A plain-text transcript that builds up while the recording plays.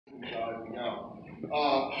rising out.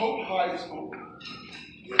 Hope High School.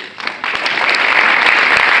 Walton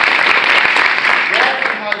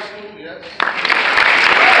High School, yes.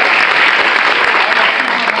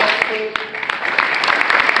 High School.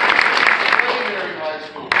 Secondary High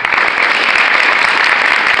School.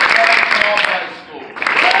 High School.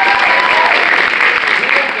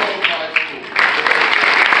 Railroad High School.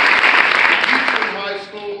 Houston High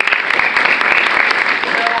School.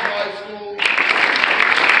 Carroll High School.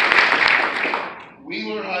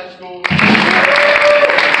 Wheeler High School.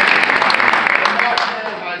 Mount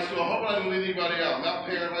Perrin High School. I hope I didn't leave anybody out. Mount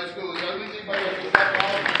Perrin High School. Did I leave anybody else?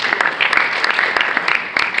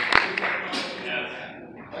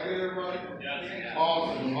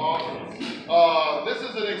 Awesome, awesome. This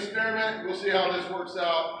is an experiment. We'll see how this works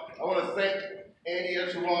out. I want to thank Andy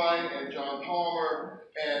Etchewine and John Palmer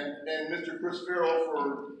and Mr. Chris Farrell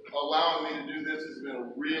for allowing me to do this. It's been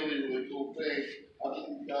a really, really cool thing. I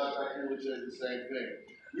think you guys back here would say the same thing.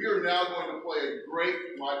 We are now going to play a great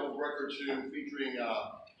Michael Brecker tune featuring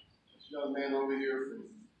this young man over here from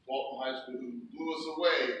Walton High School who blew us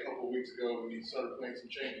away a couple of weeks ago when he started playing some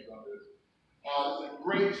changes on this. It's a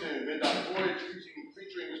great tune, Midnight Voyage,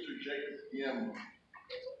 featuring Mr. Jacob M.